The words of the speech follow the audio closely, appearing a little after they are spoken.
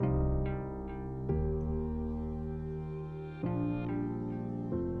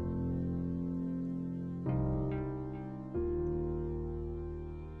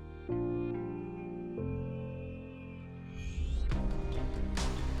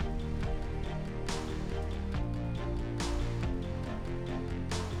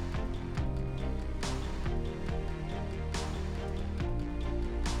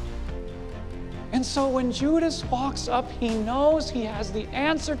And so when Judas walks up, he knows he has the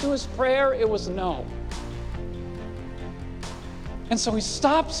answer to his prayer. It was no. And so he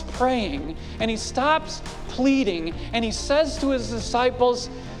stops praying, and he stops pleading, and he says to his disciples,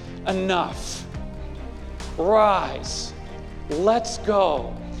 enough. Rise. Let's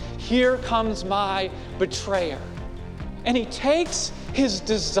go. Here comes my betrayer. And he takes his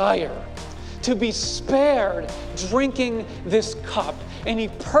desire to be spared drinking this cup, and he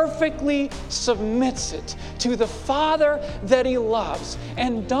perfectly submits it to the Father that he loves.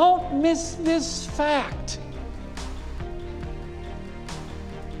 And don't miss this fact,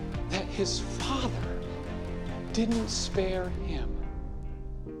 that his Father didn't spare him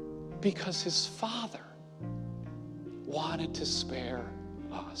because his Father wanted to spare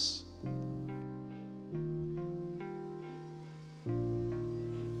us.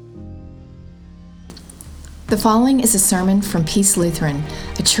 The following is a sermon from Peace Lutheran,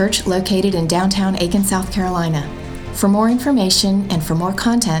 a church located in downtown Aiken, South Carolina. For more information and for more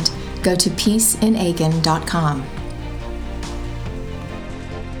content, go to peaceinaaiken.com.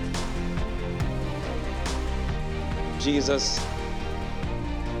 Jesus.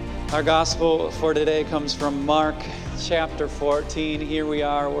 Our gospel for today comes from Mark chapter 14. Here we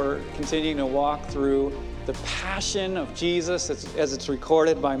are. We're continuing to walk through the passion of Jesus as it's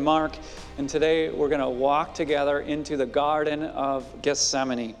recorded by Mark. And today we're going to walk together into the Garden of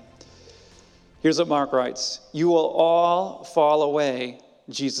Gethsemane. Here's what Mark writes. You will all fall away,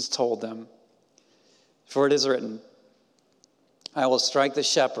 Jesus told them. For it is written, I will strike the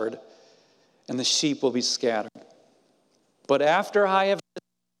shepherd, and the sheep will be scattered. But after I have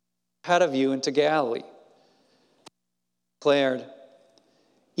ahead of you into Galilee, declared,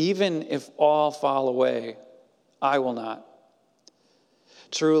 even if all fall away, I will not.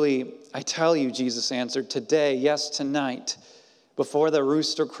 Truly, I tell you, Jesus answered, today, yes, tonight, before the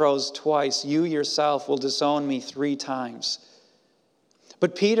rooster crows twice, you yourself will disown me 3 times.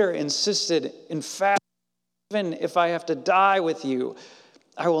 But Peter insisted, in fact, even if I have to die with you,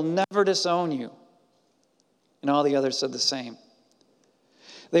 I will never disown you. And all the others said the same.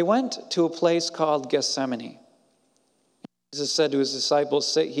 They went to a place called Gethsemane. Jesus said to his disciples,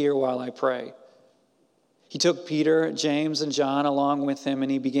 sit here while I pray. He took Peter, James, and John along with him, and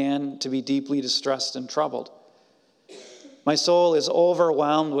he began to be deeply distressed and troubled. My soul is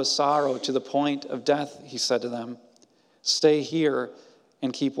overwhelmed with sorrow to the point of death, he said to them. Stay here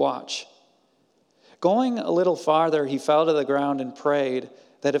and keep watch. Going a little farther, he fell to the ground and prayed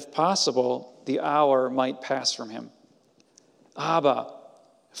that if possible, the hour might pass from him. Abba,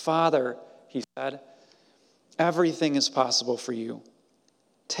 Father, he said, everything is possible for you.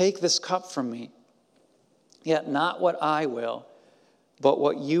 Take this cup from me. Yet not what I will, but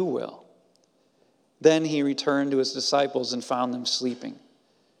what you will. Then he returned to his disciples and found them sleeping.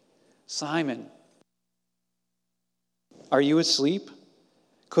 Simon, are you asleep?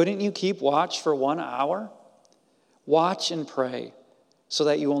 Couldn't you keep watch for 1 hour? Watch and pray, so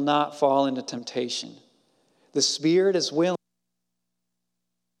that you will not fall into temptation. The spirit is willing,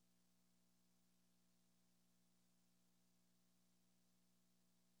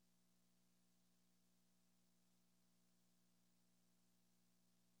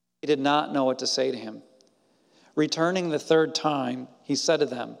 they did not know what to say to him. Returning the 3rd time, he said to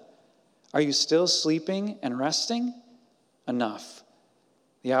them, are you still sleeping and resting? Enough.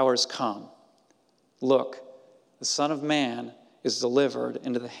 The hour has come. Look, the Son of Man is delivered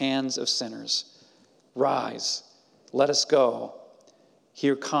into the hands of sinners. Rise, let us go.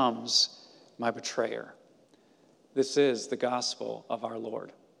 Here comes my betrayer. This is the gospel of our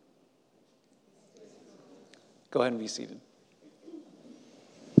Lord. Go ahead and be seated.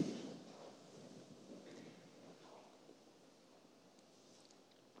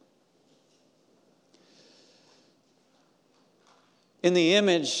 In the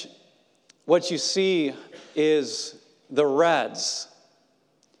image, what you see is the reds.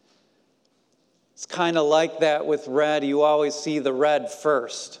 It's kind of like that with red. You always see the red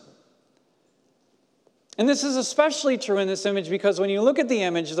first. And this is especially true in this image because when you look at the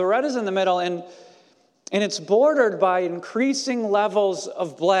image, the red is in the middle and it's bordered by increasing levels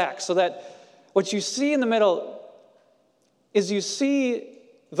of black, so that what you see in the middle is you see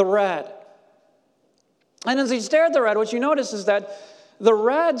the red. And as you stare at the red, what you notice is that the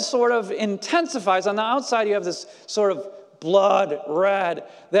red sort of intensifies. On the outside, you have this sort of blood red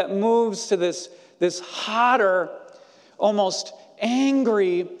that moves to this hotter, almost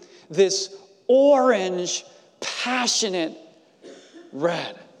angry, this orange, passionate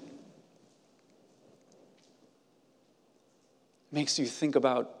red. Makes you think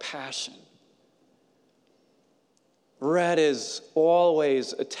about passion. Red is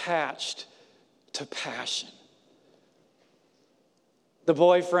always attached to passion. The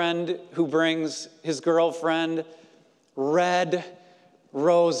boyfriend who brings his girlfriend red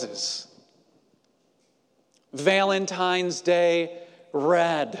roses. Valentine's Day,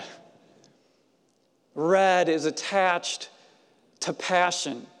 red. Red is attached to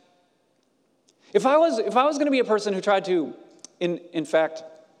passion. If I was going to be a person who tried to, in fact,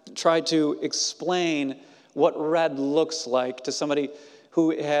 tried to explain what red looks like to somebody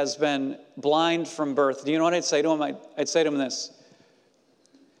who has been blind from birth, do you know what I'd say to him? I'd say to him this.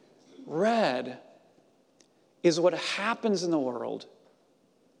 Red is what happens in the world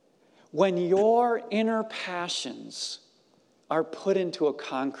when your inner passions are put into a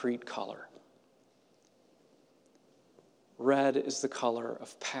concrete color. Red is the color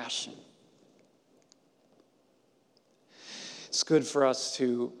of passion. It's good for us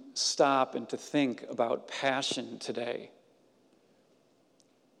to stop and to think about passion today.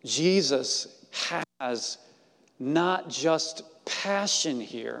 Jesus has not just passion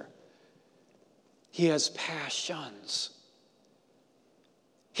here, he has passions.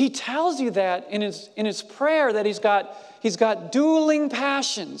 He tells you that in his prayer that he's got dueling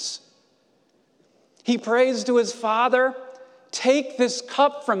passions. He prays to his Father, take this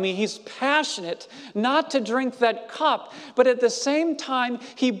cup from me. He's passionate not to drink that cup, but at the same time,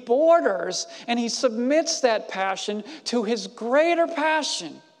 he borders and he submits that passion to his greater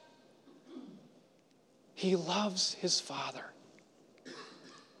passion. He loves his Father.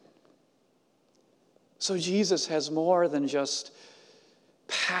 So Jesus has more than just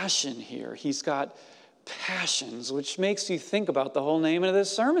passion here. He's got passions, which makes you think about the whole name of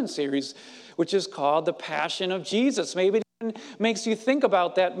this sermon series, which is called The Passion of Jesus. Maybe it even makes you think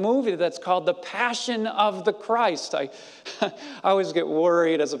about that movie that's called The Passion of the Christ. I always get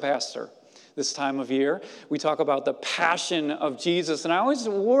worried as a pastor this time of year. We talk about the passion of Jesus, and I always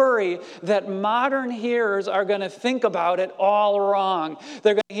worry that modern hearers are going to think about it all wrong.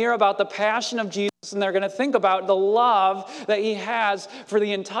 They're going to hear about the passion of Jesus, and they're going to think about the love that he has for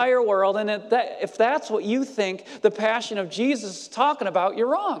the entire world, and if that's what you think the passion of Jesus is talking about,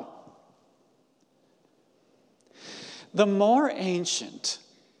 you're wrong. The more ancient,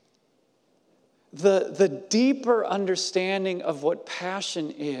 the deeper understanding of what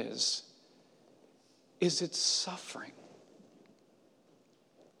passion is its suffering.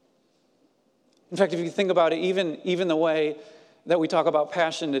 In fact, if you think about it, even the way that we talk about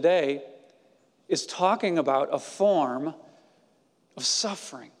passion today is talking about a form of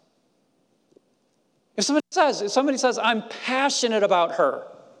suffering. If somebody says, I'm passionate about her,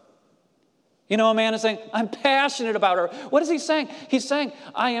 you know, a man is saying, I'm passionate about her. What is he saying? He's saying,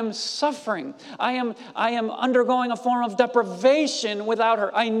 I am suffering. I am undergoing a form of deprivation without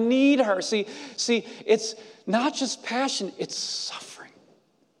her. I need her. See, it's not just passion, it's suffering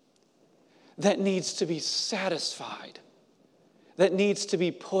that needs to be satisfied, that needs to be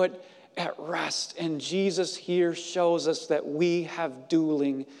put at rest. And Jesus here shows us that we have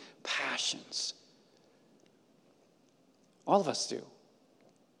dueling passions. All of us do.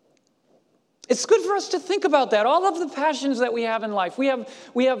 It's good for us to think about that. All of the passions that we have in life. We have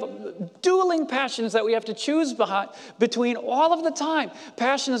dueling passions that we have to choose between all of the time.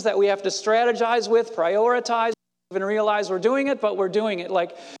 Passions that we have to strategize with, prioritize, even realize we're doing it, but we're doing it.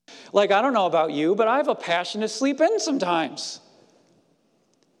 Like I don't know about you, but I have a passion to sleep in sometimes.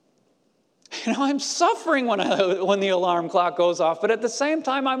 You know, I'm suffering when the alarm clock goes off, but at the same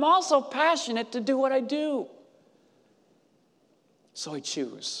time, I'm also passionate to do what I do. So I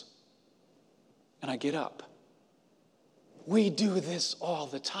choose. And I get up. We do this all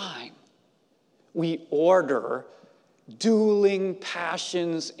the time. We order dueling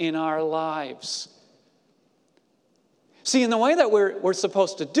passions in our lives. See, in the way that we're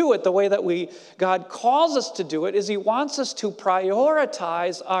supposed to do it, the way that God calls us to do it, is he wants us to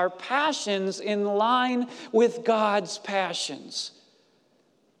prioritize our passions in line with God's passions.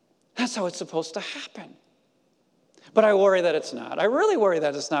 That's how it's supposed to happen. But I worry that it's not. I really worry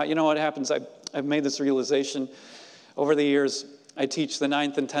that it's not. You know what happens? I've made this realization over the years. I teach the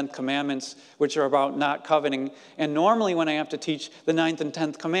 9th and 10th commandments, which are about not coveting. And normally when I have to teach the 9th and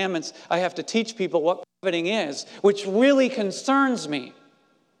 10th commandments, I have to teach people what coveting is, which really concerns me.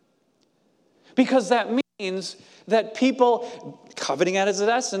 Because that means that people, coveting at its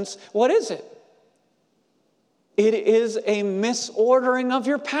essence, what is it? It is a misordering of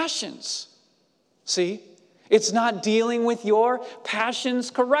your passions. See? It's not dealing with your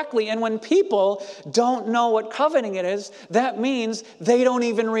passions correctly. And when people don't know what coveting it is, that means they don't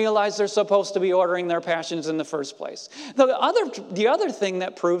even realize they're supposed to be ordering their passions in the first place. The other thing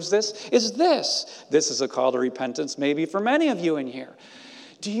that proves this is this. This is a call to repentance maybe for many of you in here.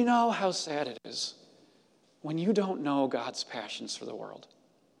 Do you know how sad it is when you don't know God's passions for the world?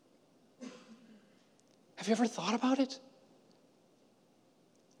 Have you ever thought about it?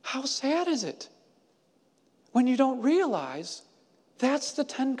 How sad is it when you don't realize that's the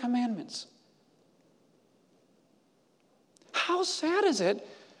 10 Commandments? How sad is it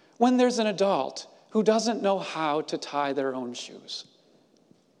when there's an adult who doesn't know how to tie their own shoes?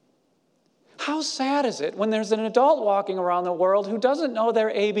 How sad is it when there's an adult walking around the world who doesn't know their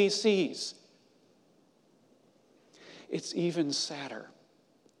ABCs? It's even sadder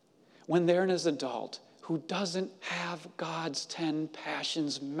when there is an adult who doesn't have God's 10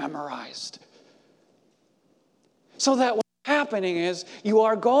 passions memorized. So that what's happening is you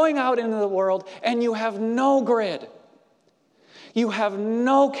are going out into the world and you have no grid. You have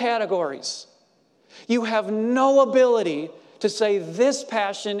no categories. You have no ability to say this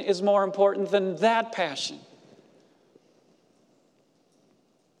passion is more important than that passion.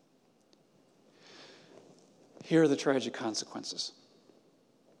 Here are the tragic consequences.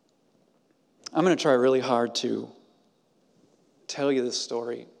 I'm going to try really hard to tell you this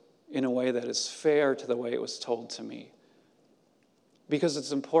story in a way that is fair to the way it was told to me. Because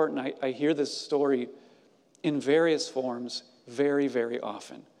it's important. I hear this story in various forms very, very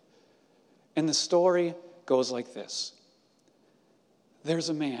often. And the story goes like this. There's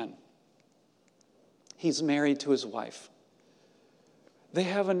a man. He's married to his wife. They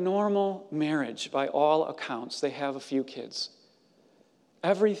have a normal marriage by all accounts. They have a few kids.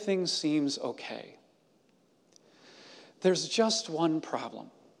 Everything seems okay. There's just one problem.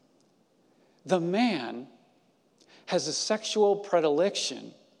 The man has a sexual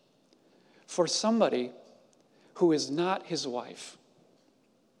predilection for somebody who is not his wife.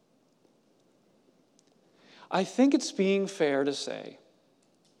 I think it's being fair to say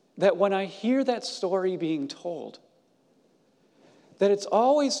that when I hear that story being told, that it's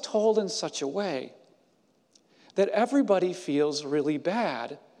always told in such a way that everybody feels really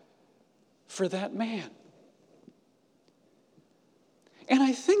bad for that man. And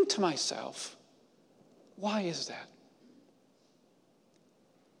I think to myself, why is that?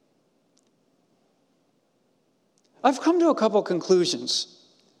 I've come to a couple conclusions.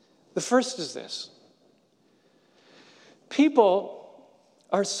 The first is this. People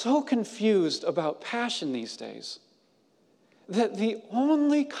are so confused about passion these days that the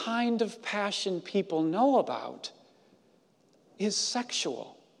only kind of passion people know about is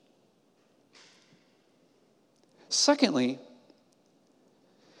sexual. Secondly,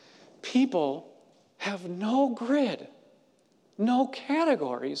 people have no grid, no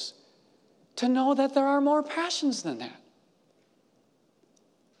categories to know that there are more passions than that.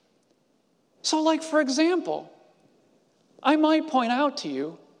 So, like, for example, I might point out to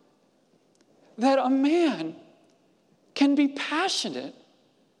you that a man can be passionate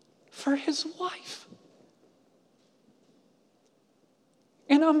for his wife.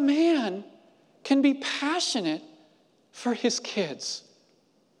 And a man can be passionate for his kids.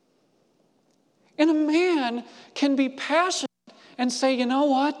 And a man can be passionate and say, you know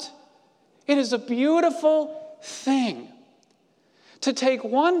what? It is a beautiful thing to take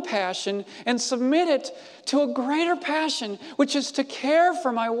one passion and submit it to a greater passion, which is to care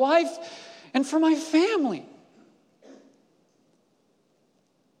for my wife and for my family.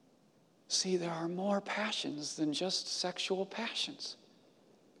 See, there are more passions than just sexual passions.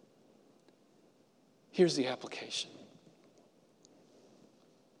 Here's the application.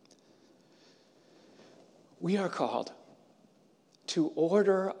 We are called to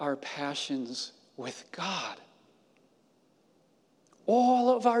order our passions with God.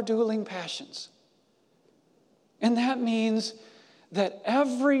 All of our dueling passions. And that means that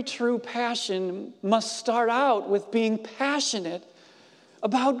every true passion must start out with being passionate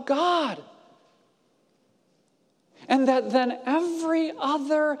about God. And that then every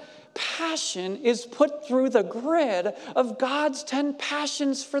other passion is put through the grid of God's 10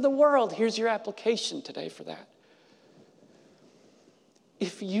 passions for the world. Here's your application today for that.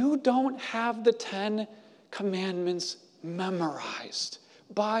 If you don't have the 10 commandments memorized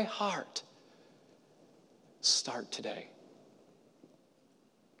by heart, start today.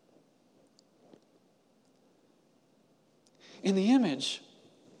 In the image,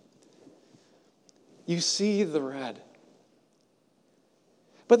 you see the red.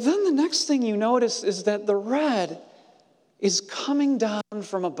 But then the next thing you notice is that the red is coming down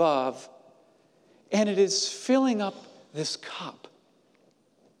from above and it is filling up this cup.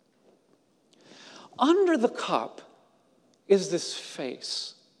 Under the cup is this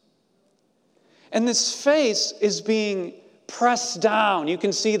face. And this face is being pressed down. You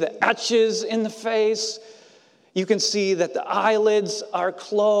can see the etches in the face. You can see that the eyelids are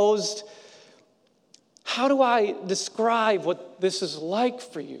closed. How do I describe what this is like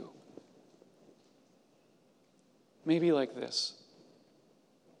for you? Maybe like this.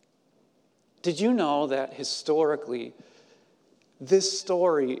 Did you know that historically, this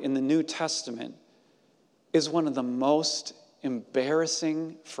story in the New Testament is one of the most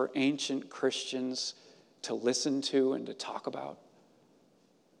embarrassing for ancient Christians to listen to and to talk about?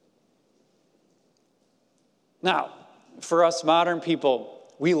 Now, for us modern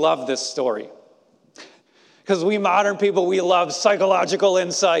people, we love this story. Because we modern people, we love psychological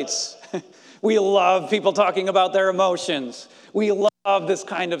insights. We love people talking about their emotions. We love this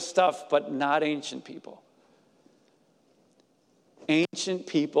kind of stuff, but not ancient people. Ancient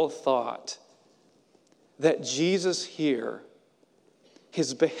people thought that Jesus here,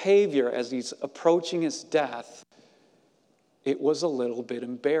 his behavior as he's approaching his death, it was a little bit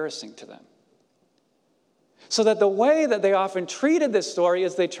embarrassing to them. So that the way that they often treated this story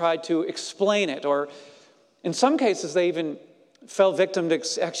is they tried to explain it, or in some cases they even fell victim to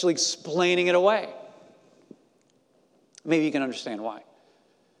actually explaining it away. Maybe you can understand why.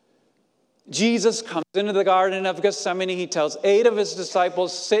 Jesus comes into the Garden of Gethsemane. He tells 8 of his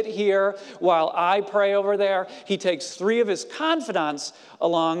disciples, sit here while I pray over there. He takes 3 of his confidants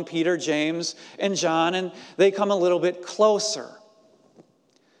along, Peter, James, and John, and they come a little bit closer.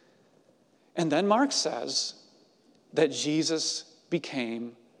 And then Mark says that Jesus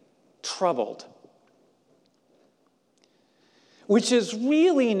became troubled, which is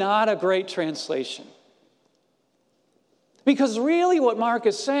really not a great translation. Because really what Mark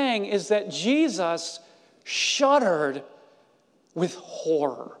is saying is that Jesus shuddered with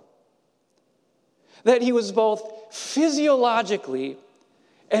horror. That he was both physiologically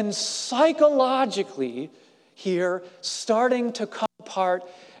and psychologically here starting to come apart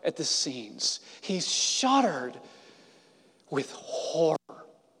at the seams. He shuddered with horror.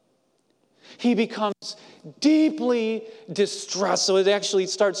 He becomes deeply distressed, so it actually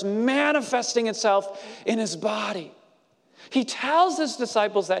starts manifesting itself in his body. He tells his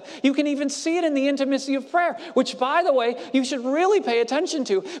disciples that. You can even see it in the intimacy of prayer, which, by the way, you should really pay attention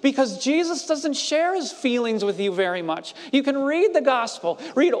to, because Jesus doesn't share his feelings with you very much. You can read the gospel,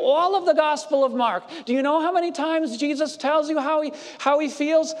 read all of the Gospel of Mark. Do you know how many times Jesus tells you how he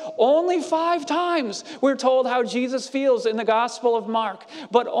feels? Only 5 times we're told how Jesus feels in the Gospel of Mark,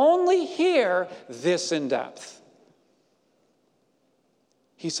 but only here this in depth.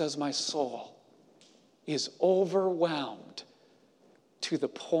 He says, my soul is overwhelmed to the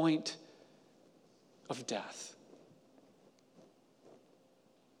point of death.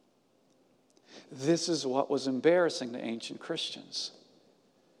 This is what was embarrassing to ancient Christians.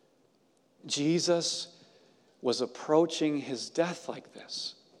 Jesus was approaching his death like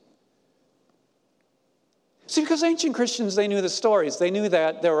this. See, because ancient Christians, they knew the stories. They knew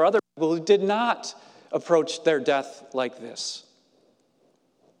that there were other people who did not approach their death like this.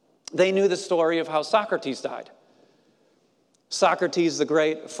 They knew the story of how Socrates died. Socrates, the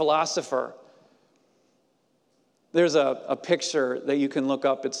great philosopher. There's a picture that you can look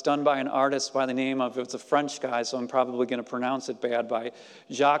up. It's done by an artist by the name of, it's a French guy, so I'm probably going to pronounce it bad, by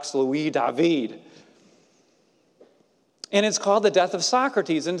Jacques-Louis David. And it's called The Death of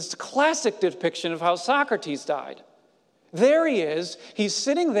Socrates, and it's a classic depiction of how Socrates died. There he is. He's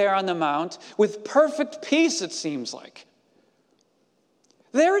sitting there on the mount with perfect peace, it seems like.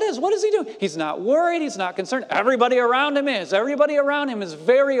 There it is. What does he do? He's not worried. He's not concerned. Everybody around him is. Everybody around him is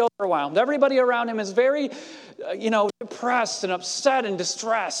very overwhelmed. Everybody around him is very, depressed and upset and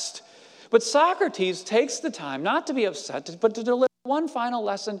distressed. But Socrates takes the time not to be upset, but to deliver one final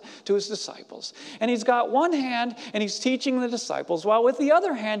lesson to his disciples. And he's got one hand and he's teaching the disciples, while with the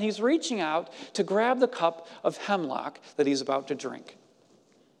other hand he's reaching out to grab the cup of hemlock that he's about to drink.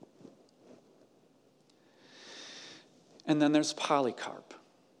 And then there's Polycarp.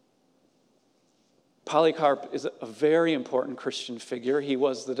 Polycarp is a very important Christian figure. He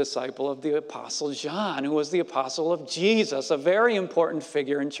was the disciple of the Apostle John, who was the apostle of Jesus, a very important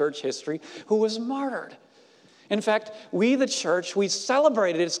figure in church history who was martyred. In fact, we, the church, we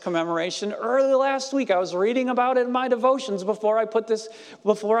celebrated its commemoration early last week. I was reading about it in my devotions before I put this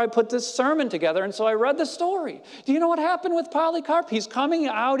sermon together, and so I read the story. Do you know what happened with Polycarp? He's coming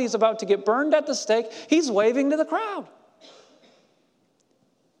out. He's about to get burned at the stake. He's waving to the crowd.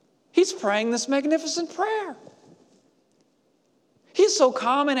 He's praying this magnificent prayer. He's so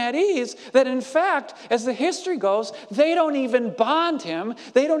calm and at ease that, in fact, as the history goes, they don't even bond him.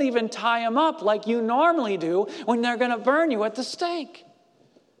 They don't even tie him up like you normally do when they're going to burn you at the stake.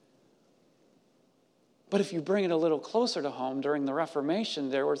 But if you bring it a little closer to home, during the Reformation,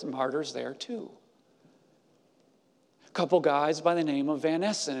 there were martyrs there too. A couple guys by the name of Van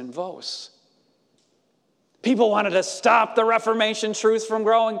Essen and Vos. People wanted to stop the Reformation truth from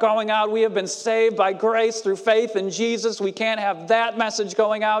going out. We have been saved by grace through faith in Jesus. We can't have that message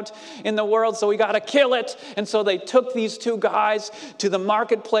going out in the world, so we got to kill it. And so they took these two guys to the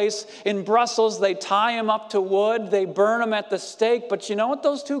marketplace in Brussels. They tie them up to wood. They burn them at the stake. But you know what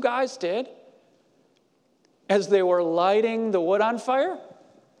those two guys did? As they were lighting the wood on fire,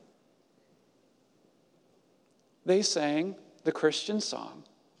 they sang the Christian song,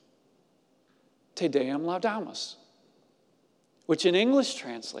 Te Deum Laudamus, which in English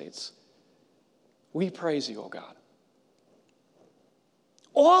translates, we praise you, O God.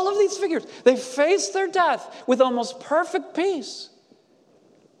 All of these figures, they faced their death with almost perfect peace.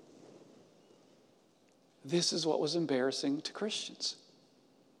 This is what was embarrassing to Christians.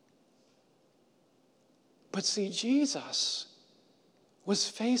 But see, Jesus was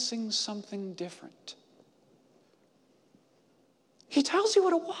facing something different. He tells you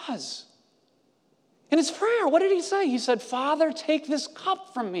what it was. In his prayer, what did he say? He said, Father, take this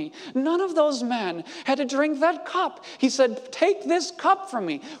cup from me. None of those men had to drink that cup. He said, take this cup from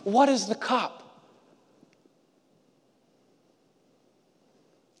me. What is the cup?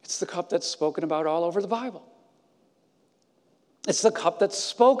 It's the cup that's spoken about all over the Bible. It's the cup that's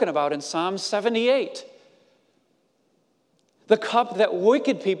spoken about in Psalm 78. The cup that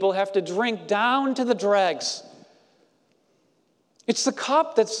wicked people have to drink down to the dregs. It's the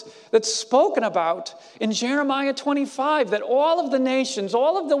cup that's spoken about in Jeremiah 25 that all of the nations,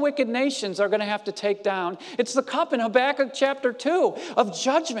 all of the wicked nations are going to have to take down. It's the cup in Habakkuk chapter 2 of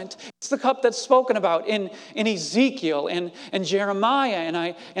judgment. It's the cup that's spoken about in Ezekiel and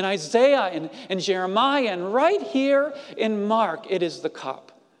Jeremiah and Isaiah and Jeremiah. And right here in Mark, it is the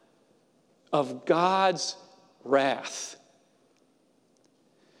cup of God's wrath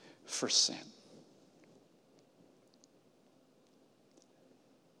for sin.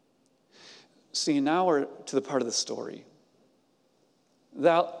 See, now we're to the part of the story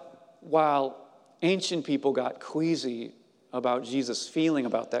that while ancient people got queasy about Jesus' feeling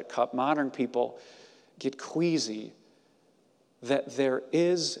about that cup, modern people get queasy that there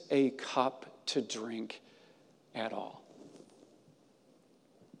is a cup to drink at all.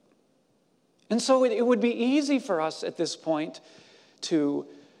 And so it would be easy for us at this point to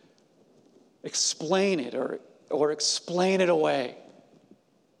explain it or explain it away.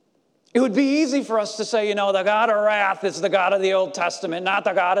 It would be easy for us to say, the God of wrath is the God of the Old Testament, not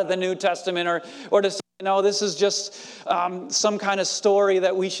the God of the New Testament, or to say, this is just some kind of story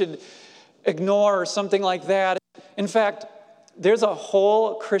that we should ignore or something like that. In fact, there's a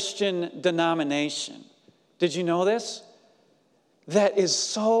whole Christian denomination. Did you know this? That is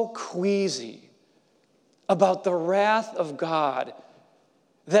so queasy about the wrath of God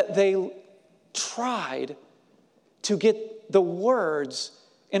that they tried to get the words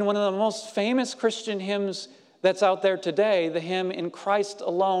in one of the most famous Christian hymns that's out there today, the hymn In Christ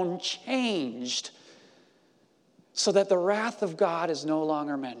Alone, changed so that the wrath of God is no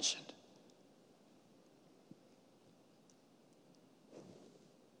longer mentioned.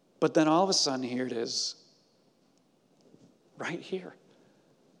 But then all of a sudden, here it is, right here.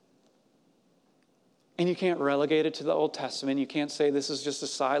 And you can't relegate it to the Old Testament. You can't say this is just a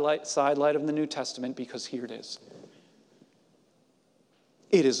sidelight of the New Testament, because here it is.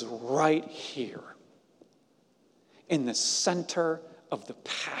 It is right here in the center of the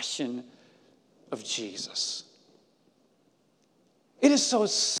passion of Jesus. It is so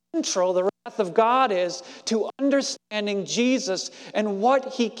central, the wrath of God is, to understanding Jesus and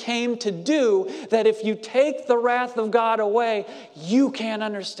what he came to do, that if you take the wrath of God away, you can't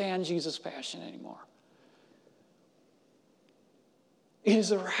understand Jesus' passion anymore. It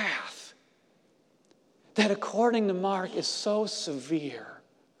is a wrath that, according to Mark, is so severe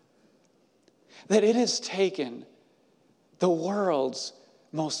that it has taken the world's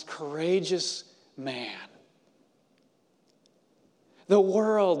most courageous man, the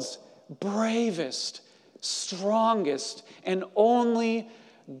world's bravest, strongest, and only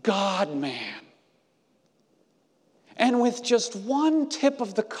God-man, and with just one tip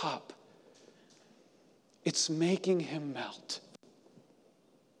of the cup, it's making him melt.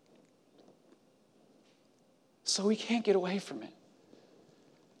 So we can't get away from it.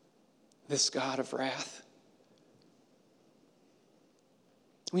 This God of wrath.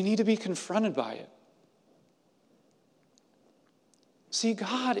 We need to be confronted by it. See,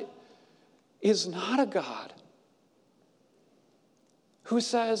 God is not a God who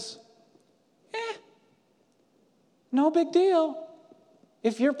says, no big deal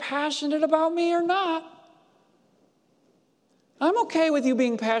if you're passionate about me or not. I'm okay with you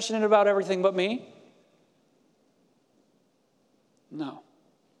being passionate about everything but me. No.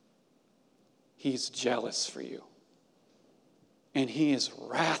 He's jealous for you. And he is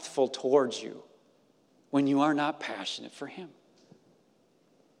wrathful towards you when you are not passionate for him.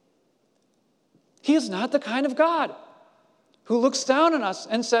 He is not the kind of God who looks down on us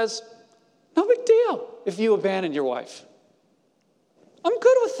and says, no big deal if you abandon your wife. I'm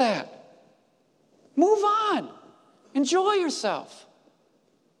good with that. Move on. Enjoy yourself.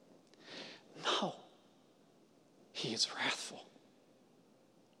 No. He is wrathful.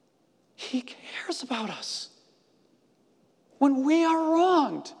 He cares about us. When we are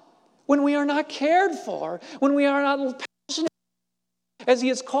wronged, when we are not cared for, when we are not passionate, as he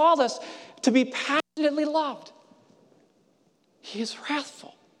has called us to be passionately loved, he is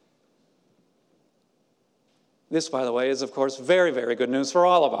wrathful. This, by the way, is, of course, very, very good news for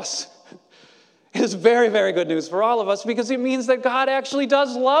all of us. It is very, very good news for all of us because it means that God actually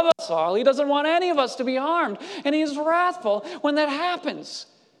does love us all. He doesn't want any of us to be harmed, and he is wrathful when that happens.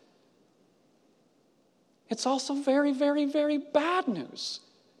 It's also very, very, very bad news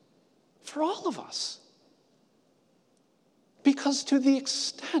for all of us. Because to the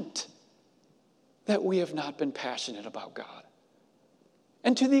extent that we have not been passionate about God,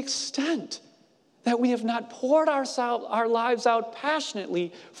 and to the extent that we have not poured our lives out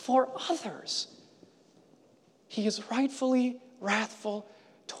passionately for others, he is rightfully wrathful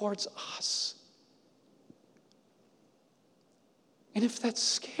towards us. And if that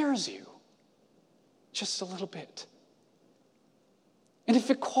scares you just a little bit, and if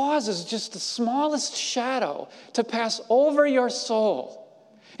it causes just the smallest shadow to pass over your soul,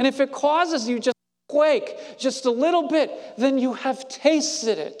 and if it causes you just to quake just a little bit, then you have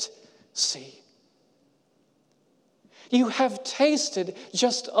tasted it. See? You have tasted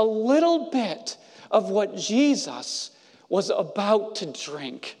just a little bit of what Jesus was about to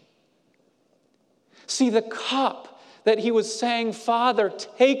drink. See, the cup that he was saying, Father,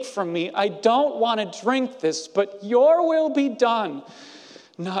 take from me. I don't want to drink this, but your will be done,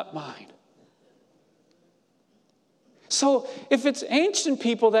 not mine. So if it's ancient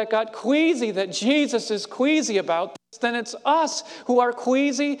people that got queasy, that Jesus is queasy about this, then it's us who are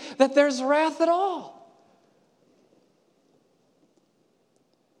queasy that there's wrath at all.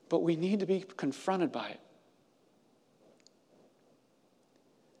 But we need to be confronted by it.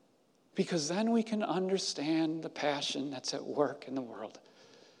 Because then we can understand the passion that's at work in the world.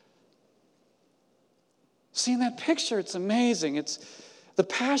 See, in that picture, it's amazing. It's the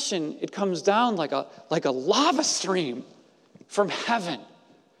passion, it comes down like a lava stream from heaven.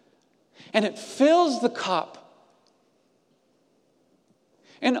 And it fills the cup.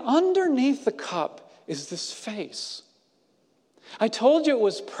 And underneath the cup is this face. I told you it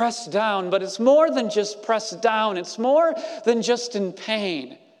was pressed down, but it's more than just pressed down. It's more than just in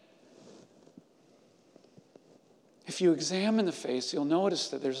pain. If you examine the face, you'll notice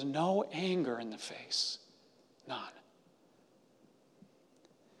that there's no anger in the face. None.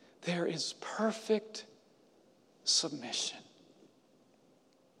 There is perfect submission.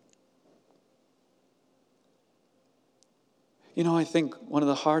 You know, I think one of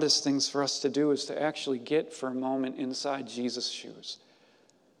the hardest things for us to do is to actually get for a moment inside Jesus' shoes.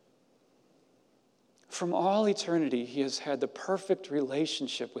 From all eternity, he has had the perfect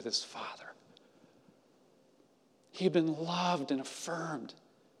relationship with his Father. He had been loved and affirmed.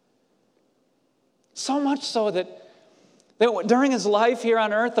 So much so that during his life here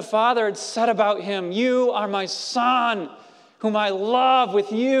on earth, the Father had said about him, "You are my Son, whom I love.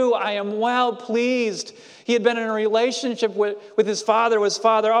 With you I am well pleased." He had been in a relationship with his Father. His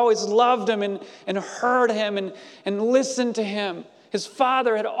Father always loved him and heard him and listened to him. His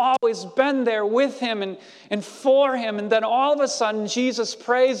Father had always been there with him and for him. And then all of a sudden, Jesus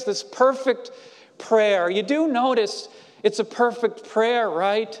prays this perfect prayer. You do notice it's a perfect prayer,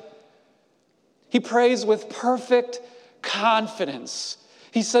 right? He prays with perfect confidence.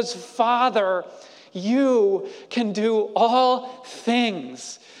 He says, "Father, you can do all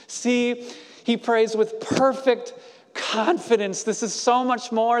things." See, he prays with perfect confidence. This is so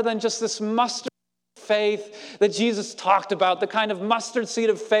much more than just this mustard faith that Jesus talked about, the kind of mustard seed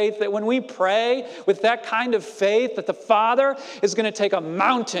of faith that when we pray with that kind of faith, that the Father is going to take a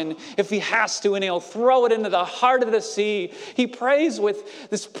mountain if he has to, and he'll throw it into the heart of the sea. He prays with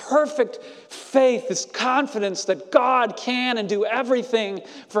this perfect faith, this confidence that God can and do everything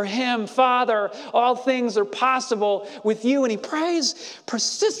for him. Father, all things are possible with you. And he prays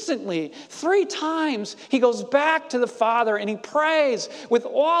persistently. 3 times he goes back to the Father and he prays with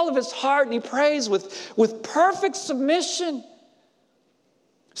all of his heart, and he prays with perfect submission.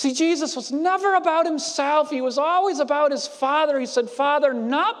 See, Jesus was never about himself. He was always about his Father. He said, Father,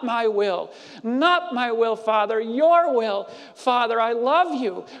 not my will, Father, your will. Father, I love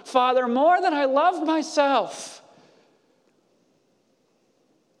you, Father, more than I love myself.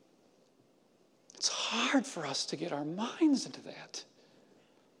 It's hard for us to get our minds into that,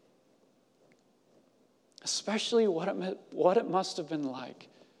 especially what it must have been like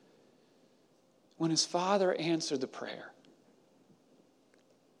when his Father answered the prayer.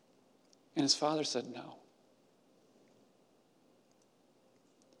 And his Father said no.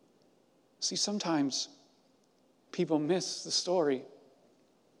 See, sometimes people miss the story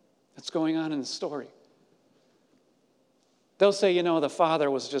that's going on in the story. They'll say, the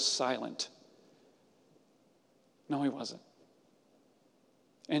Father was just silent. No, he wasn't.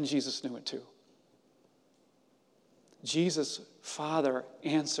 And Jesus knew it too. Jesus' Father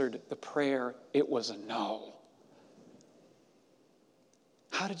answered the prayer. It was a no.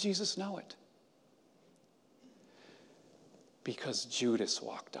 How did Jesus know it? Because Judas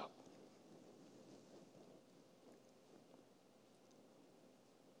walked up.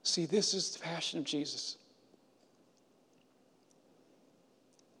 See, this is the passion of Jesus.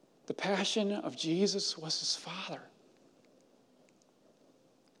 The passion of Jesus was his Father.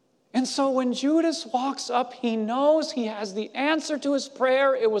 And so when Judas walks up, he knows he has the answer to his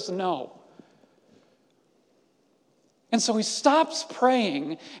prayer. It was no. And so he stops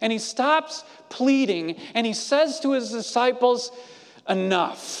praying, and he stops pleading, and he says to his disciples,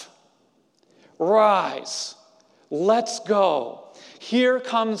 enough. Rise. Let's go. Here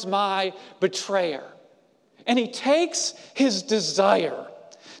comes my betrayer. And he takes his desire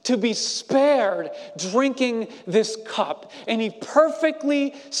to be spared drinking this cup, and he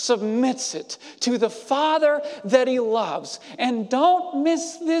perfectly submits it to the Father that he loves. And don't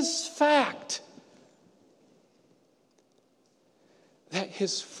miss this fact, that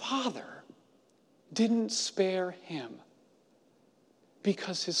his Father didn't spare him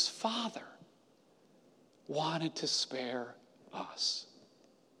because his Father wanted to spare us.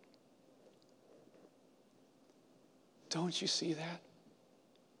 Don't you see that?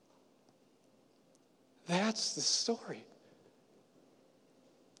 That's the story.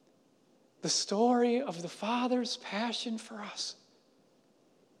 The story of the Father's passion for us.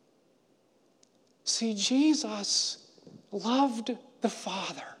 See, Jesus loved the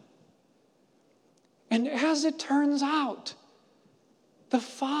Father. And as it turns out, the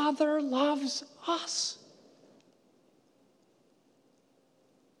Father loves us.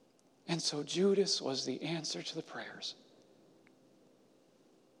 And so Judas was the answer to the prayers.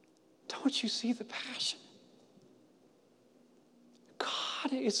 Don't you see the passion?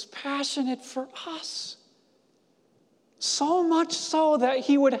 God is passionate for us. So much so that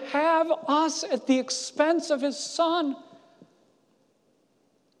he would have us at the expense of his Son.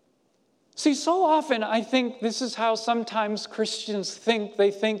 See, so often I think this is how sometimes Christians think.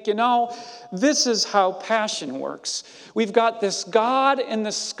 They think, this is how passion works. We've got this God in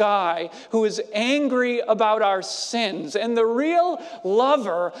the sky who is angry about our sins, and the real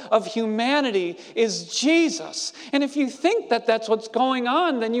lover of humanity is Jesus. And if you think that that's what's going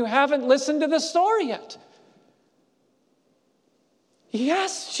on, then you haven't listened to the story yet.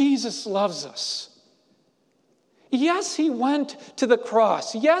 Yes, Jesus loves us. Yes, he went to the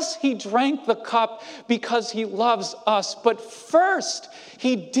cross. Yes, he drank the cup because he loves us. But first,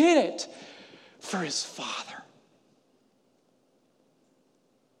 he did it for his Father.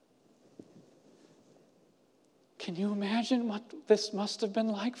 Can you imagine what this must have been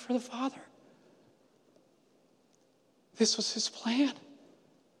like for the Father? This was his plan.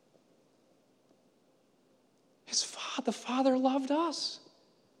 The Father loved us.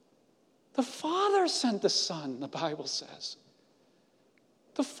 The Father sent the Son, the Bible says.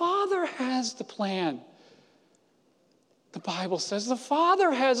 The Father has the plan. The Bible says the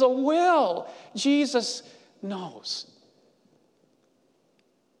Father has a will. Jesus knows.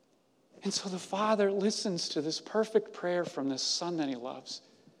 And so the Father listens to this perfect prayer from this Son that he loves.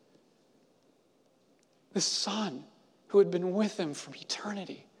 This Son who had been with him from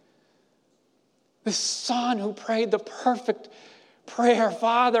eternity. This Son who prayed the perfect prayer,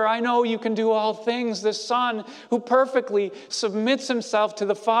 Father, I know you can do all things. This Son who perfectly submits himself to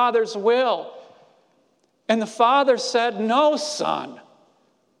the Father's will. And the Father said, no, Son.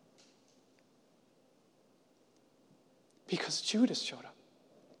 Because Judas showed up.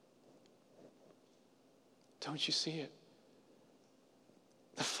 Don't you see it?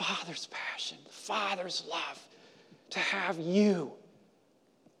 The Father's passion, the Father's love to have you.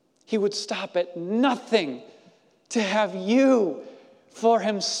 He would stop at nothing to have you for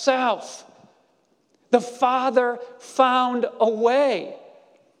himself. The Father found a way.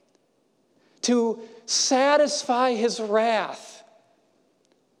 to satisfy his wrath,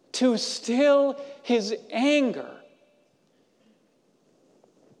 to still his anger,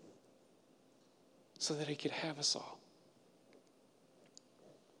 so that he could have us all.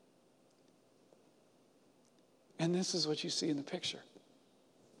 And this is what you see in the picture.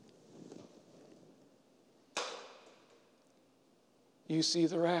 You see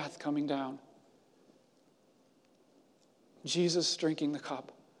the wrath coming down. Jesus drinking the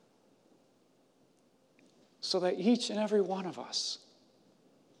cup. So that each and every one of us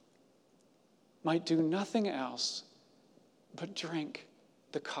might do nothing else but drink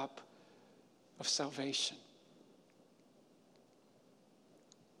the cup of salvation.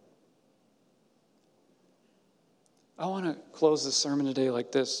 I want to close this sermon today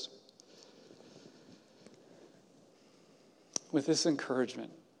like this, with this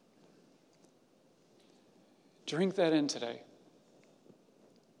encouragement. Drink that in today.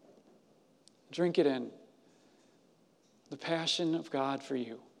 Drink it in. The passion of God for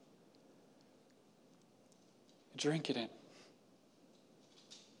you. Drink it in.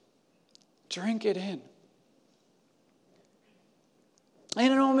 Drink it in. And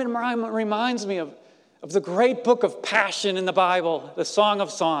you know, it reminds me of the great book of passion in the Bible, the Song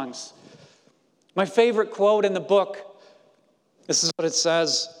of Songs. My favorite quote in the book, this is what it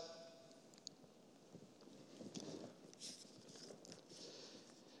says.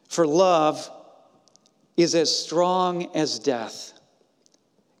 For love is as strong as death,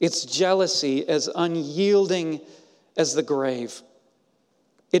 its jealousy as unyielding as the grave.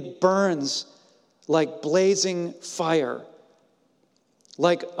 It burns like blazing fire,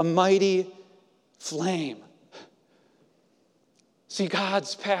 like a mighty flame. See,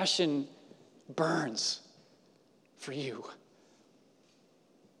 God's passion burns for you.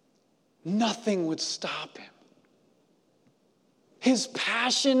 Nothing would stop him. His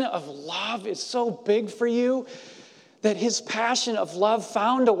passion of love is so big for you that his passion of love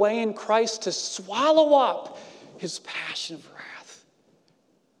found a way in Christ to swallow up his passion of wrath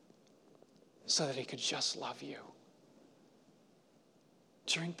so that he could just love you.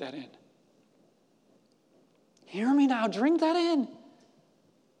 Drink that in. Hear me now, drink that in.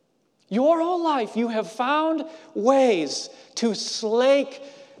 Your whole life you have found ways to slake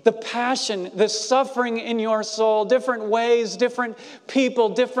the passion, the suffering in your soul, different ways, different people,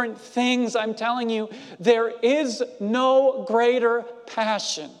 different things. I'm telling you, there is no greater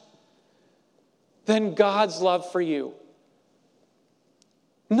passion than God's love for you.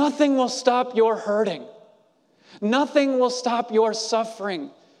 Nothing will stop your hurting. Nothing will stop your suffering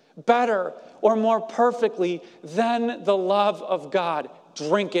better or more perfectly than the love of God.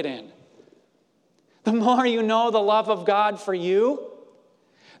 Drink it in. The more you know the love of God for you,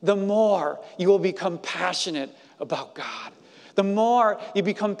 the more you will become passionate about God. The more you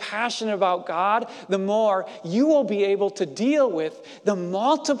become passionate about God, the more you will be able to deal with the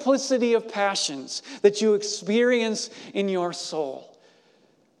multiplicity of passions that you experience in your soul.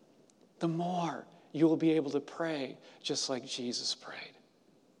 The more you will be able to pray just like Jesus prayed.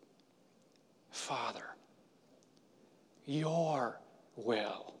 Father, your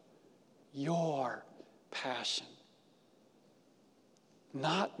will, your passion,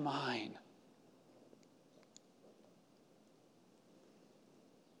 not mine.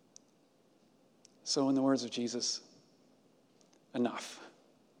 So in the words of Jesus, enough.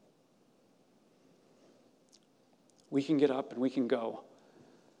 We can get up and we can go.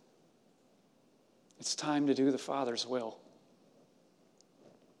 It's time to do the Father's will.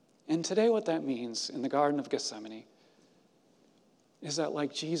 And today what that means in the Garden of Gethsemane is that,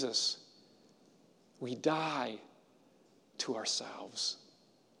 like Jesus, we die to ourselves.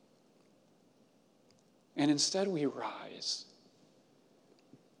 And instead we rise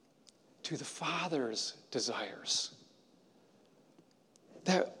to the Father's desires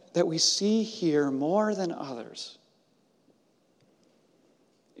that we see here more than others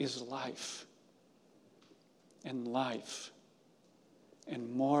is life and life and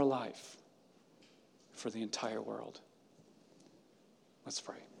more life for the entire world. Let's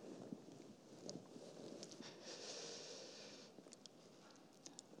pray.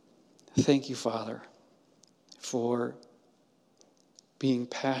 Thank you, Father, for being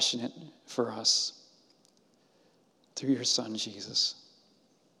passionate for us through your Son, Jesus.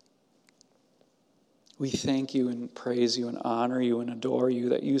 We thank you and praise you and honor you and adore you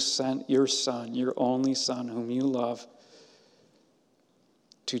that you sent your Son, your only Son, whom you love,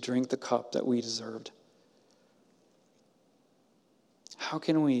 to drink the cup that we deserved. How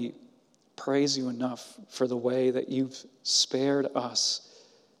can we praise you enough for the way that you've spared us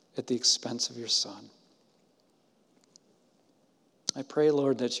at the expense of your Son? I pray,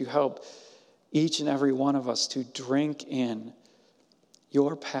 Lord, that you help each and every one of us to drink in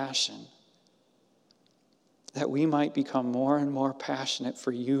your passion, that we might become more and more passionate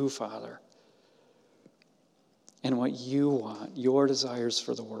for you, Father, and what you want, your desires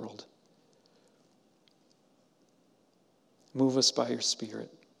for the world. Move us by your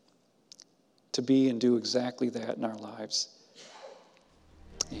Spirit to be and do exactly that in our lives.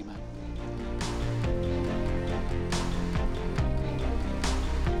 Amen.